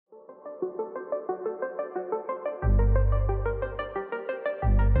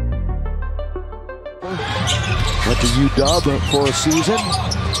Went to UW for a season.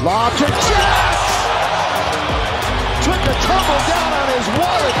 Lob to Jack! Took a tumble down on his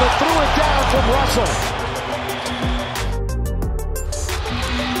wallet, but threw it down from Russell.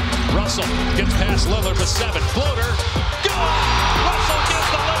 Russell gets past Lillard with 7. Floater. Go! Russell gives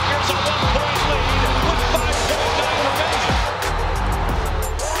the Lakers a 1-point lead with 5.9 remaining.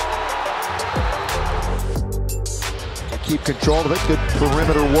 Keep control of it. Good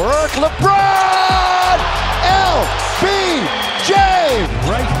perimeter work. LeBron! LBJ!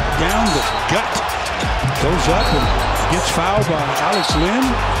 Right down the gut. Goes up and gets fouled by Alex Len.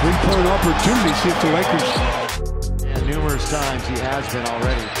 3-point opportunity. See if the Lakers. And numerous times he has been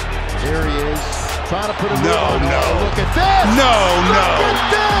already. There he is. Trying to put him No. Look at this! No. Look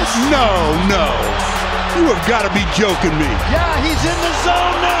at this! No. You have got to be joking me. Yeah, he's in the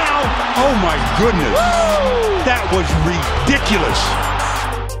zone now! Oh my goodness. Woo! That was ridiculous.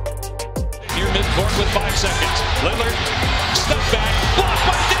 Near midcourt with 5 seconds. Lillard, step back, blocked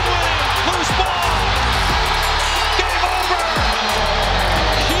by Dinwiddie, loose ball.